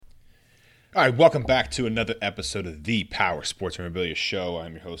All right, welcome back to another episode of the Power Sports Memorabilia Show.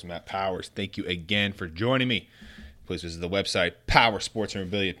 I'm your host, Matt Powers. Thank you again for joining me. Please visit the website,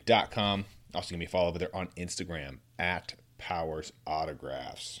 powersportsmemorabilia.com. Also, give me a follow over there on Instagram, at Powers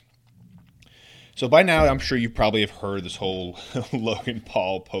Autographs. So by now, I'm sure you probably have heard this whole Logan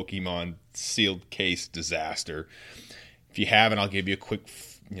Paul Pokemon sealed case disaster. If you haven't, I'll give you a quick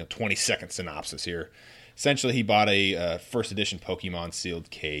 20-second synopsis here. Essentially, he bought a first edition Pokemon sealed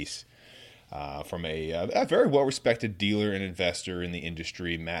case from a very well-respected dealer and investor in the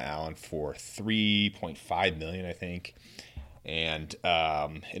industry, Matt Allen, for $3.5 million, I think. And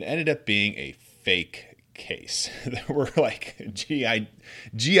it ended up being a fake case. There were like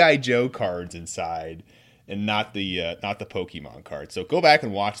GI Joe cards inside, and not the Pokemon cards. So go back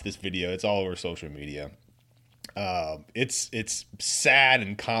and watch this video. It's all over social media. It's sad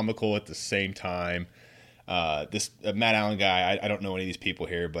and comical at the same time. This Matt Allen guy, I don't know any of these people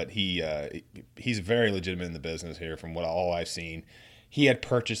here, but he's very legitimate in the business here from all I've seen. He had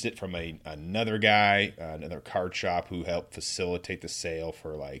purchased it from another guy, another card shop who helped facilitate the sale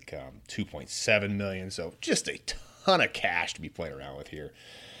for like $2.7 million. So just a ton of cash to be playing around with here.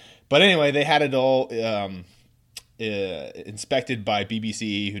 But anyway, they had it all inspected by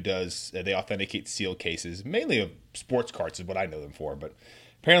BBC, who does they authenticate sealed cases, mainly of sports cards is what I know them for, but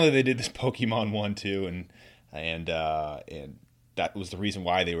apparently they did this Pokemon one too, and that was the reason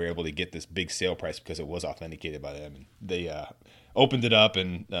why they were able to get this big sale price, because it was authenticated by them. And they opened it up,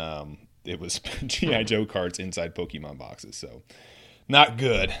 and it was GI Joe cards inside Pokemon boxes, so not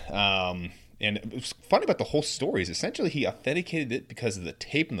good. And it was funny about the whole story is essentially he authenticated it because of the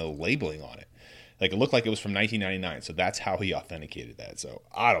tape and the labeling on it. Like, it looked like it was from 1999, so that's how he authenticated that. So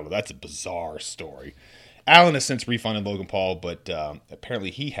I don't know, that's a bizarre story. Allen has since refunded Logan Paul, but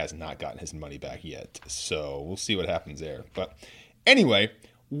apparently he has not gotten his money back yet. So we'll see what happens there. But anyway,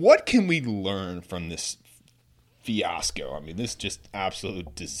 what can we learn from this fiasco? I mean, this is just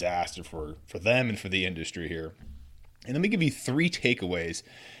absolute disaster for them and for the industry here. And let me give you 3 takeaways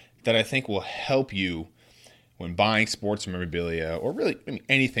that I think will help you when buying sports memorabilia, or really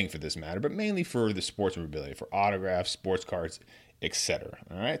anything for this matter, but mainly for the sports memorabilia, for autographs, sports cards, etc.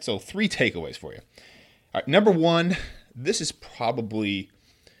 All right, so 3 takeaways for you. All right, number 1, this is probably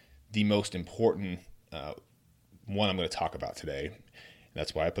the most important one I'm going to talk about today. And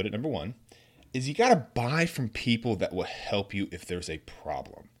that's why I put it number 1, is you got to buy from people that will help you if there's a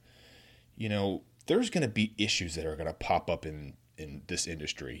problem. You know, there's going to be issues that are going to pop up in this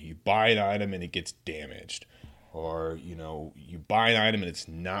industry. You buy an item and it gets damaged. Or, you buy an item and it's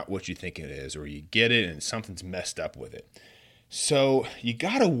not what you think it is. Or you get it and something's messed up with it. So you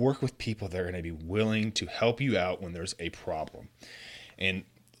got to work with people that are going to be willing to help you out when there's a problem. And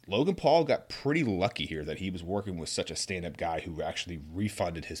Logan Paul got pretty lucky here that he was working with such a stand-up guy who actually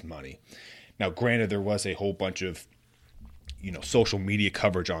refunded his money. Now, granted, there was a whole bunch of social media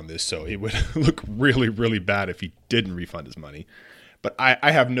coverage on this, so it would look really, really bad if he didn't refund his money. But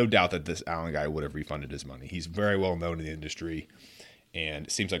I have no doubt that this Allen guy would have refunded his money. He's very well known in the industry,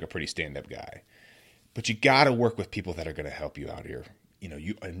 and seems like a pretty stand-up guy. But you got to work with people that are going to help you out here.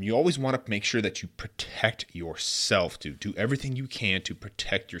 You always want to make sure that you protect yourself, to do everything you can to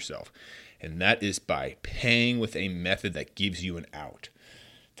protect yourself. And that is by paying with a method that gives you an out.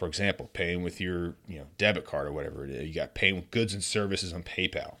 For example, paying with your debit card or whatever it is. You got paying with goods and services on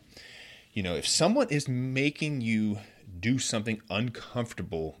PayPal. If someone is making you do something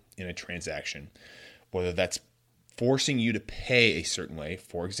uncomfortable in a transaction, whether that's forcing you to pay a certain way,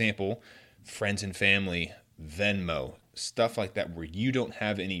 for example, friends and family, Venmo, stuff like that, where you don't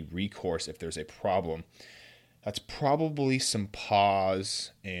have any recourse if there's a problem, that's probably some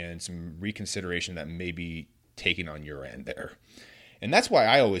pause and some reconsideration that may be taken on your end there. And that's why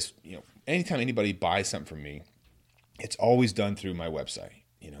I always, anytime anybody buys something from me, it's always done through my website,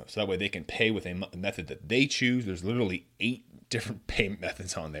 so that way they can pay with a method that they choose. There's literally 8 different payment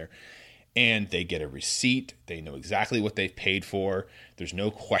methods on there. And they get a receipt. They know exactly what they've paid for. There's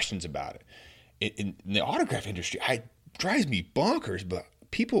no questions about it. In the autograph industry, it drives me bonkers, but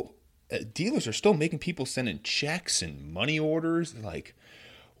dealers are still making people send in checks and money orders. Like,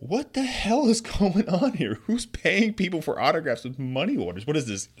 what the hell is going on here? Who's paying people for autographs with money orders? What is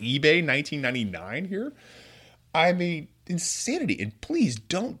this, eBay 1999 here? I mean, insanity. And please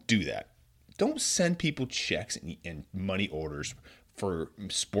don't do that. Don't send people checks and money orders for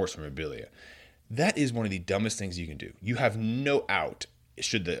sports memorabilia. That is one of the dumbest things you can do. You have no out.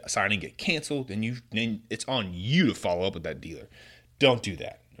 Should the signing get canceled, then it's on you to follow up with that dealer. Don't do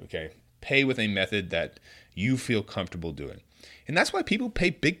that, okay? Pay with a method that you feel comfortable doing. And that's why people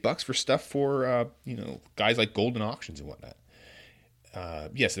pay big bucks for stuff for, guys like Golden Auctions and whatnot.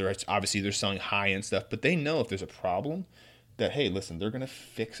 yes, they're selling high-end stuff, but they know if there's a problem that, hey, listen, they're going to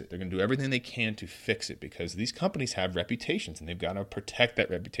fix it. They're going to do everything they can to fix it because these companies have reputations and they've got to protect that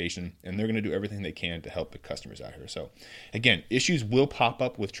reputation, and they're going to do everything they can to help the customers out here. So again, issues will pop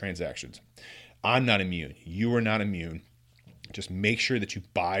up with transactions. I'm not immune. You are not immune. Just make sure that you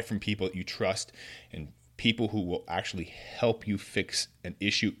buy from people that you trust and people who will actually help you fix an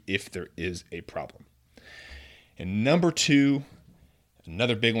issue if there is a problem. And number 2,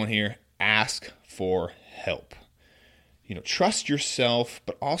 another big one here, ask for help. Trust yourself,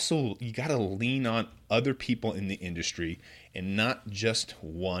 but also you got to lean on other people in the industry and not just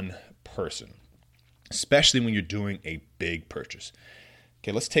one person, especially when you're doing a big purchase.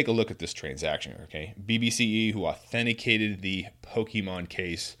 Okay, let's take a look at this transaction. Okay, BBCE, who authenticated the Pokemon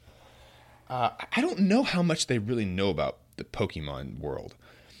case, I don't know how much they really know about the Pokemon world.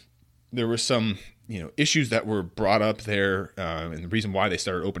 There were some, issues that were brought up there, and the reason why they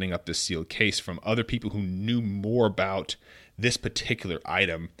started opening up this sealed case from other people who knew more about this particular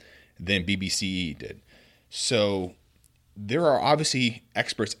item than BBCE did. So there are obviously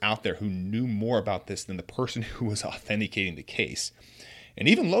experts out there who knew more about this than the person who was authenticating the case. And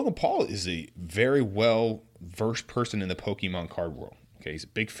even Logan Paul is a very well-versed person in the Pokemon card world. Okay, he's a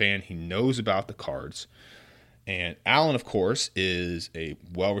big fan. He knows about the cards. And Alan, of course, is a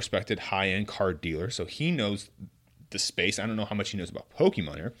well-respected high-end card dealer, so he knows the space. I don't know how much he knows about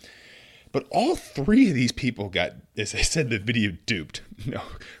Pokemon here. But all 3 of these people got, as I said, the video duped.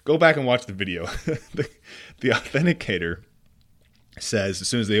 Go back and watch the video. the authenticator says, as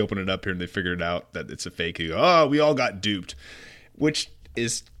soon as they open it up here and they figured it out that it's a fake, he goes, oh, we all got duped. Which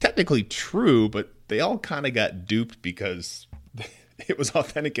is technically true, but they all kind of got duped because it was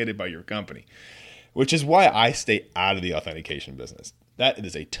authenticated by your company. Which is why I stay out of the authentication business. That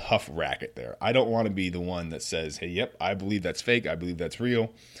is a tough racket there. I don't want to be the one that says, hey, yep, I believe that's fake. I believe that's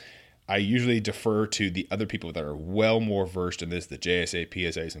real. I usually defer to the other people that are well more versed in this, the JSA,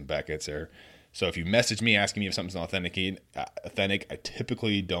 PSAs, and Beckett's there. So if you message me asking me if something's authentic, I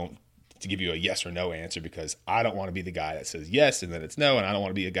typically don't to give you a yes or no answer because I don't want to be the guy that says yes and then it's no, and I don't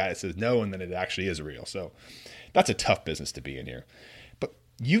want to be a guy that says no and then it actually is real. So that's a tough business to be in here.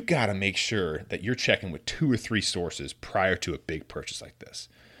 You got to make sure that you're checking with 2 or 3 sources prior to a big purchase like this.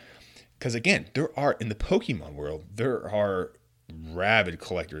 Because again, in the Pokemon world, there are rabid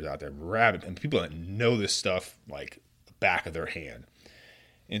collectors out there, and people that know this stuff like the back of their hand.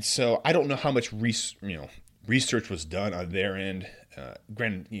 And so I don't know how much research was done on their end.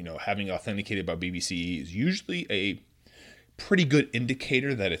 Granted, having authenticated by BBCE is usually a pretty good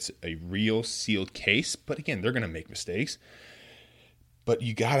indicator that it's a real sealed case. But again, they're going to make mistakes. But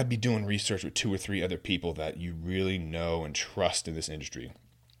you got to be doing research with 2 or 3 other people that you really know and trust in this industry.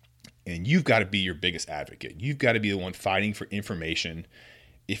 And you've got to be your biggest advocate. You've got to be the one fighting for information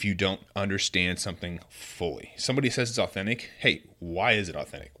if you don't understand something fully. Somebody says it's authentic. Hey, why is it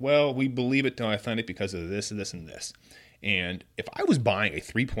authentic? Well, we believe it to be authentic because of this and this and this. And if I was buying a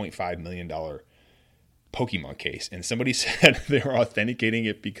 $3.5 million Pokemon case and somebody said they were authenticating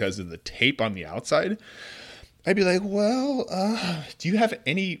it because of the tape on the outside, I'd be like, well, do you have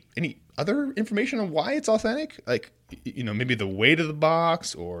any other information on why it's authentic? Like, maybe the weight of the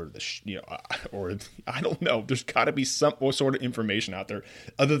box or or I don't know. There's got to be some sort of information out there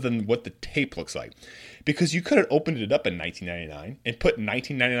other than what the tape looks like, because you could have opened it up in 1999 and put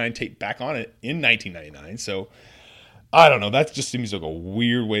 1999 tape back on it in 1999. So I don't know. That just seems like a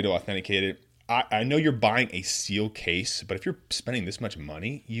weird way to authenticate it. I know you're buying a sealed case, but if you're spending this much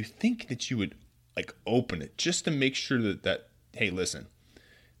money, you think that you would open it just to make sure that hey, listen,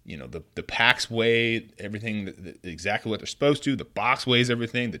 the packs weigh everything exactly what they're supposed to. The box weighs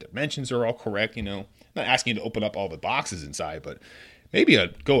everything. The dimensions are all correct. I'm not asking you to open up all the boxes inside, but maybe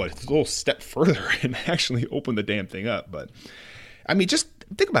go a little step further and actually open the damn thing up. But I mean, just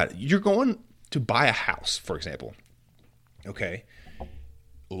think about it. You're going to buy a house, for example. Okay.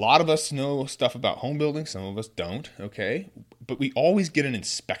 A lot of us know stuff about home building. Some of us don't. Okay. But we always get an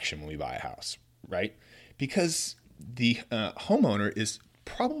inspection when we buy a house, right? Because the homeowner is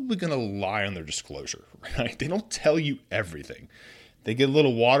probably going to lie on their disclosure, right? They don't tell you everything. They get a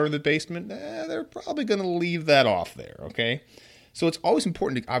little water in the basement, they're probably going to leave that off there, okay? So it's always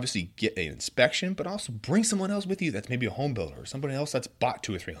important to obviously get an inspection, but also bring someone else with you that's maybe a home builder or somebody else that's bought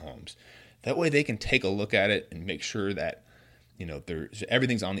 2 or 3 homes. That way they can take a look at it and make sure that,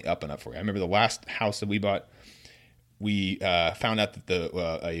 everything's on the up and up for you. I remember the last house that we bought, we found out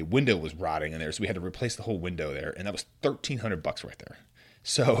that a window was rotting in there, so we had to replace the whole window there, and that was $1,300 right there.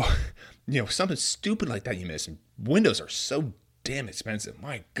 So, something stupid like that you miss. And windows are so damn expensive.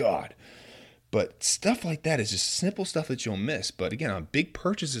 My God. But stuff like that is just simple stuff that you'll miss. But again, on big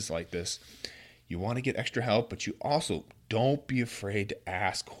purchases like this, you want to get extra help, but you also don't be afraid to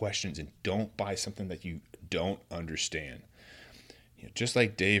ask questions and don't buy something that you don't understand. Just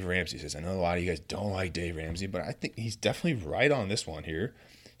like Dave Ramsey says, I know a lot of you guys don't like Dave Ramsey, but I think he's definitely right on this one here.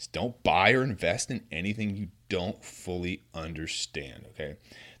 Just don't buy or invest in anything you don't fully understand, okay?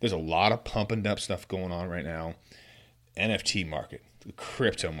 There's a lot of pump and dump stuff going on right now. NFT market, the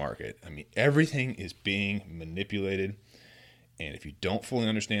crypto market. I mean, everything is being manipulated, and if you don't fully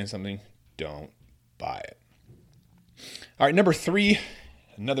understand something, don't buy it. All right, number 3,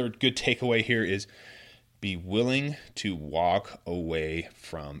 another good takeaway here is be willing to walk away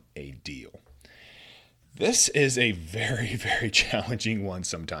from a deal. This is a very, very challenging one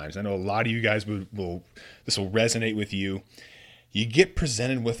sometimes. I know a lot of you guys this will resonate with you. You get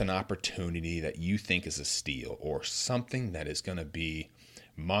presented with an opportunity that you think is a steal or something that is going to be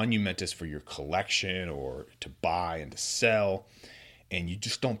monumentous for your collection or to buy and to sell, and you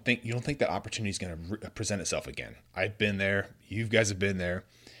just don't think that opportunity is going to present itself again. I've been there. You guys have been there.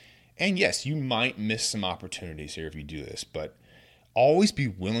 And yes, you might miss some opportunities here if you do this, but always be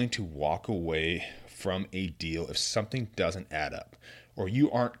willing to walk away from a deal if something doesn't add up or you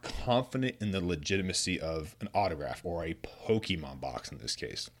aren't confident in the legitimacy of an autograph or a Pokemon box in this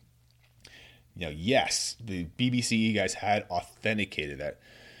case. Yes, the BBCE guys had authenticated that.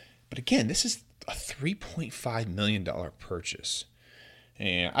 But again, this is a $3.5 million purchase.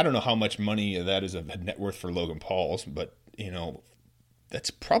 And I don't know how much money that is of a net worth for Logan Paul's, but, that's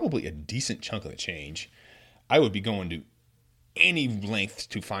probably a decent chunk of the change. I would be going to any length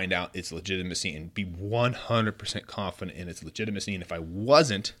to find out its legitimacy and be 100% confident in its legitimacy. And if I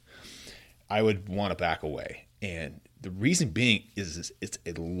wasn't, I would want to back away. And the reason being is it's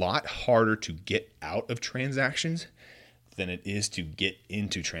a lot harder to get out of transactions than it is to get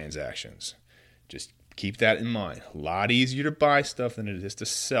into transactions. Just keep that in mind. A lot easier to buy stuff than it is to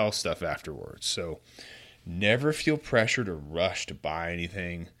sell stuff afterwards. So never feel pressure to rush to buy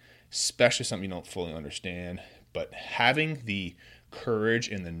anything, especially something you don't fully understand. But having the courage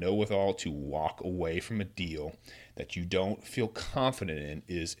and the know-withal to walk away from a deal that you don't feel confident in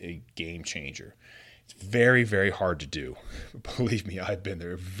is a game changer. It's very, very hard to do. Believe me, I've been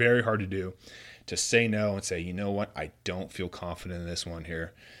there. Very hard to do. To say no and say, you know what, I don't feel confident in this one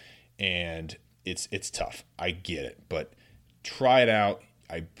here. And it's tough. I get it. But try it out.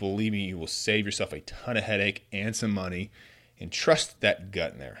 I believe me, you will save yourself a ton of headache and some money, and trust that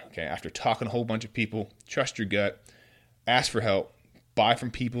gut in there. Okay, after talking to a whole bunch of people, trust your gut, ask for help, buy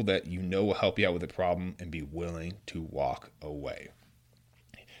from people that you know will help you out with the problem, and be willing to walk away.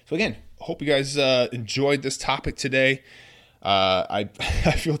 So again, I hope you guys enjoyed this topic today. I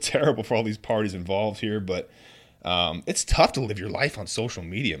feel terrible for all these parties involved here, but it's tough to live your life on social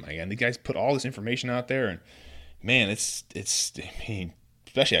media, man. The guys put all this information out there, and man,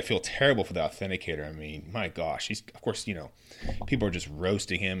 especially I feel terrible for the authenticator. I mean, my gosh, he's, of course, people are just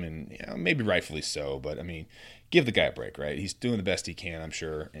roasting him, and maybe rightfully so, but I mean, give the guy a break, right? He's doing the best he can, I'm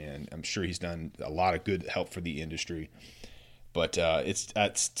sure, and I'm sure he's done a lot of good help for the industry. But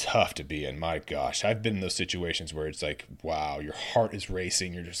that's tough to be in. My gosh, I've been in those situations where it's like, wow, your heart is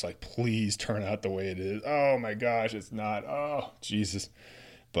racing. You're just like, please turn out the way it is. Oh my gosh, it's not. Oh, Jesus.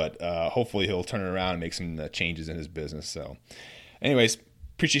 But hopefully he'll turn it around and make some changes in his business. So anyways,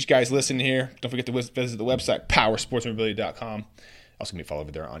 appreciate you guys listening here. Don't forget to visit the website, powersportsmemorabilia.com. Also, give me a follow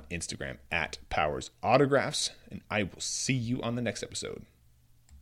over there on Instagram @PowersAutographs. And I will see you on the next episode.